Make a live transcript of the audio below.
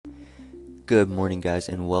Good morning, guys,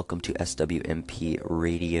 and welcome to SWMP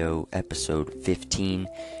Radio episode 15.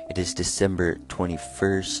 It is December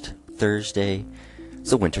 21st, Thursday. It's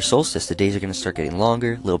the winter solstice. The days are going to start getting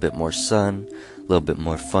longer, a little bit more sun, a little bit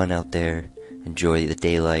more fun out there. Enjoy the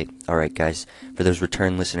daylight. Alright, guys, for those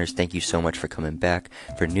return listeners, thank you so much for coming back.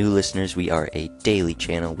 For new listeners, we are a daily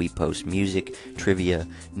channel. We post music, trivia,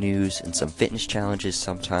 news, and some fitness challenges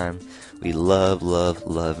sometime. We love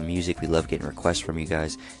music. We love getting requests from you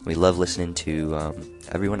guys. We love listening to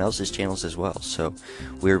everyone else's channels as well. So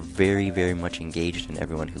we're very much engaged in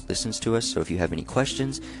everyone who listens to us. So if you have any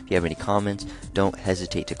questions, if you have any comments, don't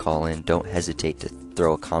hesitate to call in. Don't hesitate to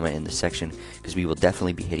throw a comment in the section, because we will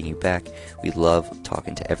definitely be hitting you back. We love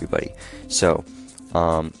talking to everybody. So,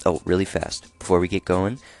 really fast, before we get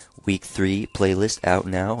going, Week 3 playlist out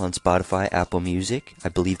now on Spotify, Apple Music. I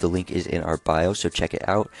believe the link is in our bio, so check it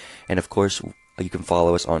out. And of course, you can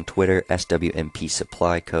follow us on Twitter, SWMP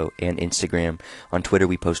Supply Co., and Instagram. On Twitter,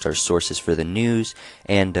 we post our sources for the news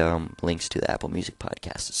and links to the Apple Music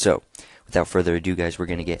podcast. So, without further ado, guys, we're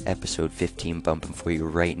going to get episode 15 bumping for you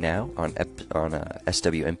right now on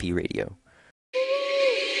SWMP Radio.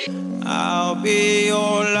 I'll be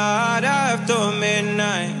your light after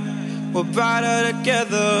midnight. We're brighter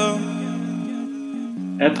together.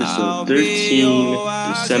 Episode 13,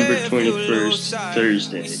 December 21st,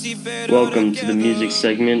 Thursday. Welcome to the music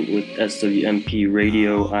segment with SWMP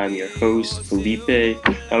Radio. I'm your host, Felipe.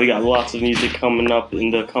 Now we got lots of music coming up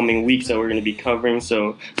in the coming weeks that we're going to be covering,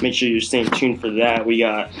 so make sure you're staying tuned for that. We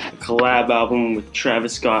got a collab album with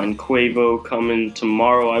Travis Scott and Quavo coming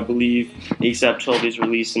tomorrow, I believe. ASAP 12 is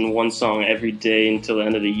releasing one song every day until the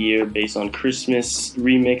end of the year based on Christmas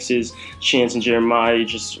remixes. Chance and Jeremiah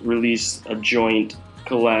just released a joint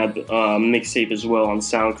collab mixtape as well on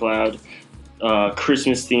SoundCloud,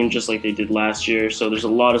 Christmas theme just like they did last year. So there's a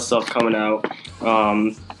lot of stuff coming out.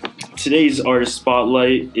 Today's artist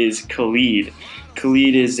spotlight is Khalid.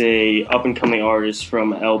 Khalid is a up-and-coming artist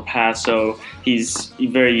from El Paso. He's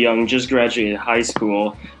very young, just graduated high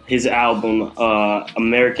school. His album,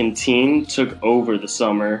 American Teen, took over the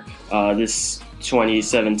summer, this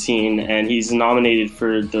 2017, and he's nominated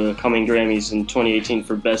for the coming Grammys in 2018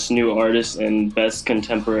 for Best New Artist and Best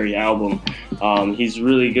Contemporary Album. He's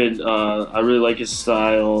really good. I really like his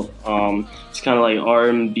style. It's kind of like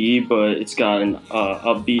R&B, but it's got an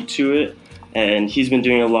upbeat to it. And he's been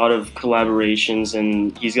doing a lot of collaborations,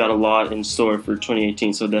 and he's got a lot in store for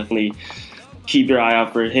 2018, so definitely keep your eye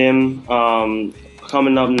out for him.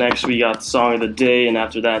 Coming up next, we got Song of the Day, and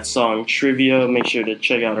after that, Song Trivia. Make sure to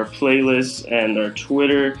check out our playlist and our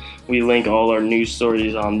Twitter. We link all our news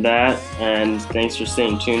stories on that. And thanks for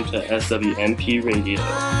staying tuned to SWMP Radio.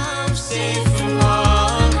 I'm safe from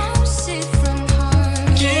harm.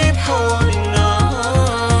 Keep holding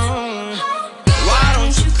on. Why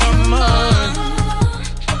don't you come on?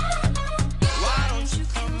 Why don't you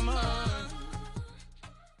come on?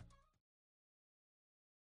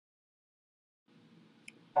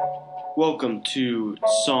 Welcome to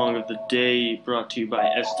Song of the Day, brought to you by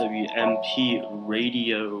SWMP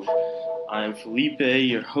Radio. I'm Felipe,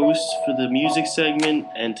 your host for the music segment,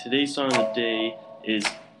 and today's Song of the Day is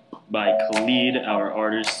by Khalid, our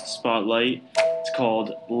artist spotlight. It's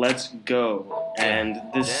called Let's Go, and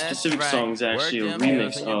this specific song is actually a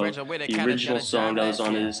remix of the original song that was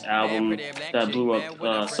on his album that blew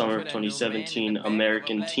up summer of 2017,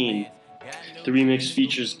 American Teen. The remix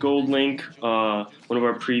features GoldLink, one of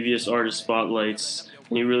our previous artist spotlights,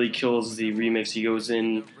 and he really kills the remix. He goes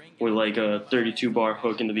in with like a 32-bar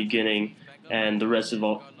hook in the beginning, and the rest of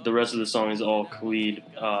the song is all Khalid.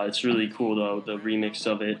 It's really cool though, the remix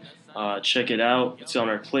of it. Check it out. It's on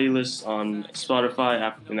our playlist on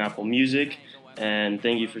Spotify and Apple Music. And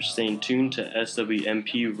thank you for staying tuned to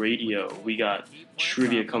SWMP Radio. We got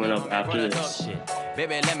trivia coming up after this.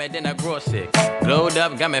 Baby, let me then I grow sick. Glowed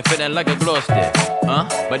up, got me feeling like a glow stick.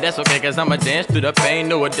 But that's okay, cause I'ma dance through the pain.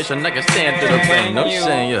 No addition, I can stand through the pain. No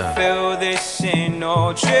saying, yeah. Feel this ain't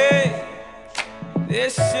no trick.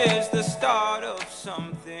 This is the start of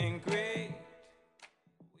something great.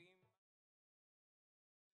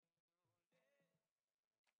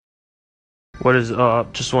 What is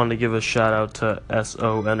up? Just wanted to give a shout out to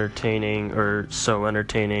SO Entertaining, or So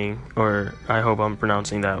Entertaining, or I hope I'm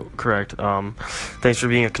pronouncing that correct. Thanks for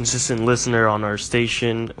being a consistent listener on our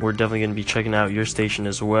station. We're definitely going to be checking out your station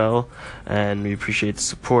as well, and we appreciate the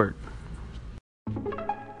support.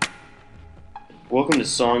 Welcome to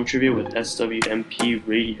Song Trivia with SWMP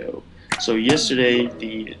Radio. So yesterday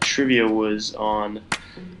the trivia was on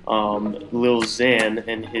Lil Xan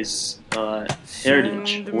and his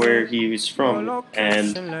heritage, where he was from.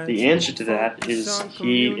 And the answer to that is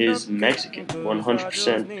he is Mexican,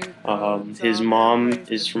 100%. His mom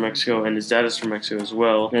is from Mexico and his dad is from Mexico as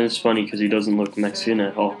well. And it's funny because he doesn't look Mexican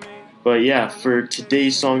at all. But yeah, for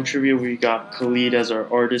today's song trivia, we got Khalid as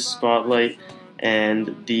our artist spotlight.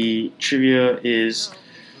 And the trivia is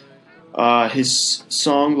his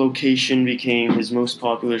song Location became his most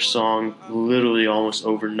popular song literally almost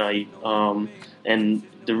overnight. And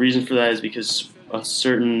the reason for that is because a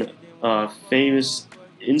certain famous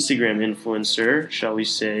Instagram influencer, shall we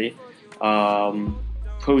say,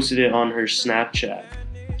 posted it on her Snapchat.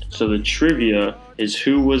 So the trivia is,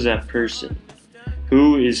 who was that person?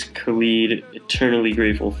 Who is Khalid eternally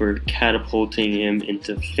grateful for catapulting him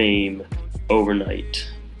into fame overnight?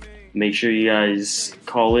 Make sure you guys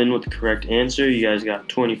call in with the correct answer. You guys got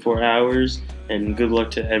 24 hours, and good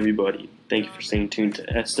luck to everybody. Thank you for staying tuned to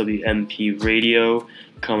SWMP Radio.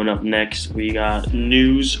 Coming up next, we got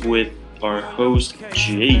news with our host,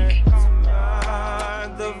 Jake.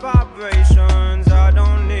 The vibrations, I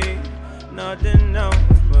don't need nothing else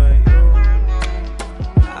but you.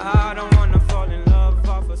 I don't wanna fall in love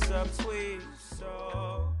off a subtweet,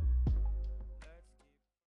 so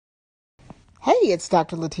Hey, it's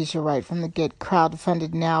Dr. Letitia Wright from the Get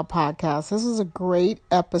Crowdfunded Now podcast. This is a great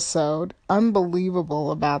episode,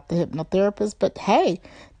 unbelievable about the hypnotherapist, but hey,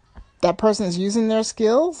 that person is using their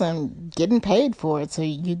skills and getting paid for it, so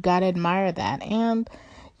you gotta admire that. And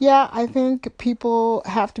yeah, I think people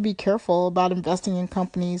have to be careful about investing in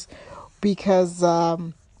companies because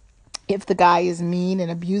if the guy is mean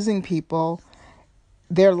and abusing people,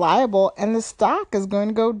 they're liable and the stock is going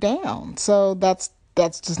to go down. So that's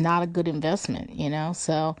just not a good investment,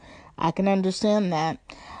 so I can understand that.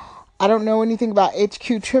 I don't know anything about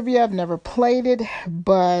HQ Trivia. I've never played it,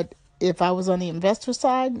 but if I was on the investor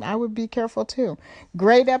side, I would be careful too.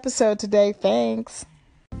 Great episode today. Thanks.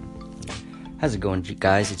 How's it going,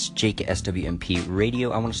 guys? It's Jake at SWMP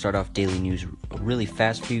Radio. I want to start off daily news really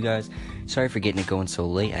fast for you guys. Sorry for getting it going so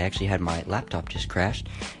late. I actually had my laptop just crashed,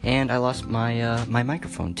 and I lost my my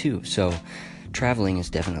microphone too. So traveling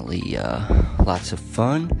is definitely lots of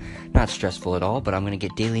fun, not stressful at all, but I'm going to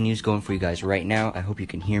get daily news going for you guys right now. I hope you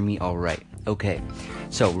can hear me all right. Okay,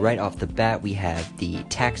 so right off the bat, we have the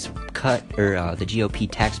tax cut, or the GOP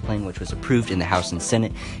tax plan, which was approved in the House and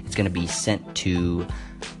Senate. It's going to be sent to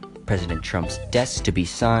President Trump's desk to be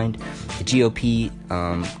signed. The GOP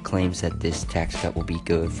claims that this tax cut will be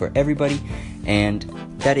good for everybody, and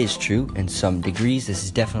that is true in some degrees. This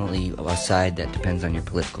is definitely a side that depends on your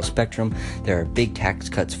political spectrum. There are big tax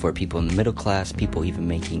cuts for people in the middle class, people even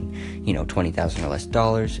making, $20,000 or less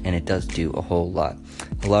dollars, and it does do a whole lot.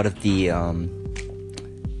 A lot of the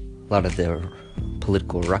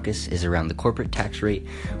political ruckus is around the corporate tax rate,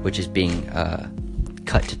 which is being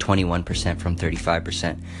cut to 21% from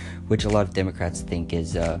 35%, which a lot of Democrats think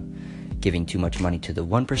is giving too much money to the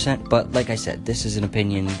 1%. But like I said, this is an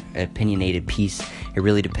opinionated piece. It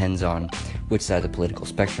really depends on which side of the political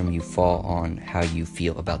spectrum you fall on, how you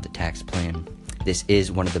feel about the tax plan. This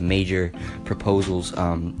is one of the major proposals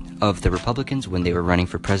of the Republicans when they were running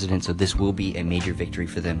for president, so this will be a major victory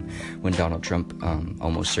for them when Donald Trump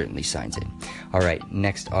almost certainly signs it. All right,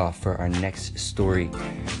 next off for our next story,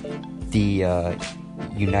 the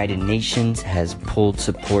United Nations has pulled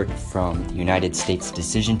support from the United States'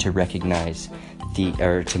 decision to recognize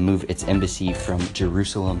to move its embassy from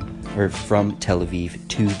from Tel Aviv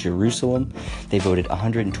to Jerusalem. They voted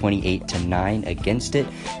 128-9 against it,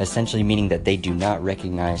 essentially meaning that they do not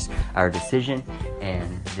recognize our decision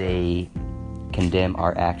and they condemn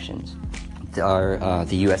our actions. The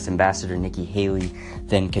U.S. Ambassador Nikki Haley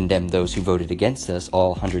then condemned those who voted against us, all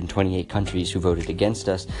 128 countries who voted against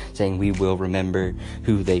us, saying we will remember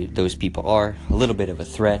who those people are. A little bit of a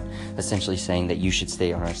threat, essentially saying that you should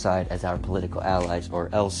stay on our side as our political allies or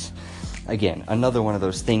else. Again, another one of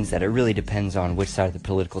those things that it really depends on which side of the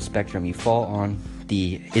political spectrum you fall on.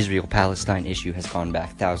 The Israel-Palestine issue has gone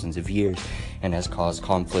back thousands of years and has caused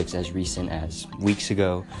conflicts as recent as weeks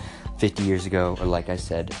ago, 50 years ago, or like I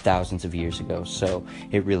said, thousands of years ago. So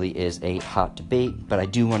it really is a hot debate, but I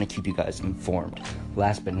do want to keep you guys informed.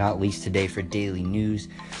 Last but not least today for daily news,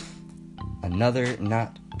 another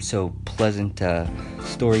not so pleasant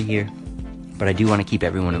story here, but I do want to keep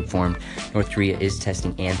everyone informed. North Korea is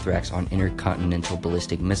testing anthrax on intercontinental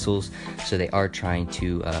ballistic missiles, so they are trying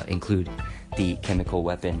to include the chemical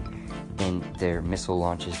weapon in their missile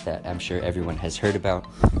launches that I'm sure everyone has heard about.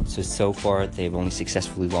 So far, they've only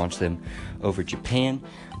successfully launched them over Japan,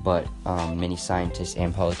 but many scientists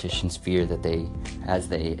and politicians fear that as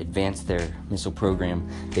they advance their missile program,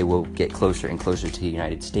 they will get closer and closer to the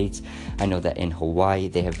United States. I know that in Hawaii,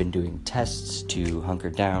 they have been doing tests to hunker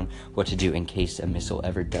down, what to do in case a missile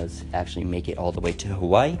ever does actually make it all the way to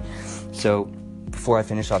Hawaii. So before I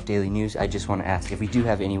finish off daily news, I just want to ask if we do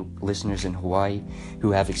have any listeners in Hawaii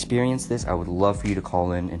who have experienced this. I would love for you to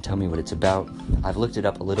call in and tell me what it's about. I've looked it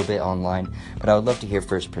up a little bit online, but I would love to hear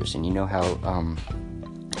first person. You know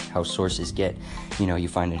how sources get, you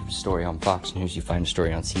find a story on Fox News, you find a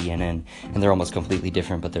story on CNN, and they're almost completely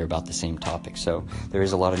different, but they're about the same topic. So there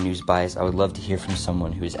is a lot of news bias. I would love to hear from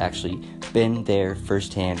someone who has actually been there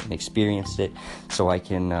firsthand and experienced it, so I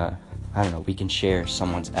can we can share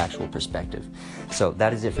someone's actual perspective. So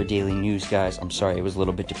that is it for daily news, guys. I'm sorry it was a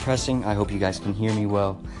little bit depressing. I hope you guys can hear me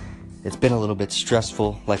well. It's been a little bit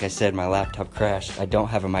stressful. Like I said, my laptop crashed. I don't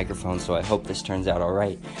have a microphone, so I hope this turns out all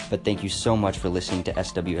right. But thank you so much for listening to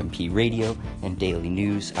SWMP Radio and Daily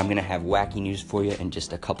News. I'm going to have wacky news for you in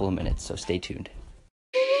just a couple of minutes, so stay tuned.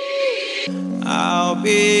 I'll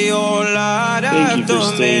be your light. Thank you for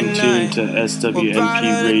staying tuned to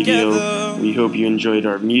SWMP Radio. We hope you enjoyed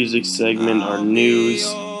our music segment, our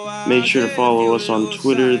news. Make sure to follow us on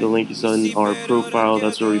Twitter. The link is on our profile.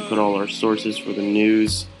 That's where we put all our sources for the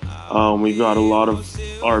news. We've got a lot of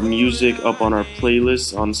our music up on our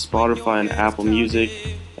playlists on Spotify and Apple Music,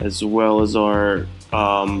 as well as our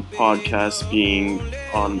podcast being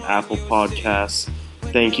on Apple Podcasts.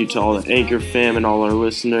 Thank you to all the Anchor fam and all our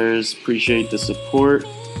listeners. Appreciate the support.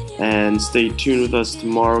 And stay tuned with us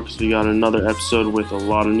tomorrow because we got another episode with a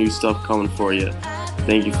lot of new stuff coming for you.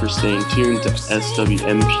 Thank you for staying tuned to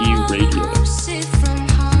SWMP Radio.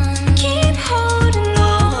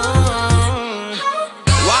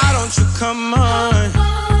 Why don't you come on?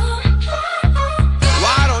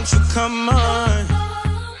 Why don't you come on?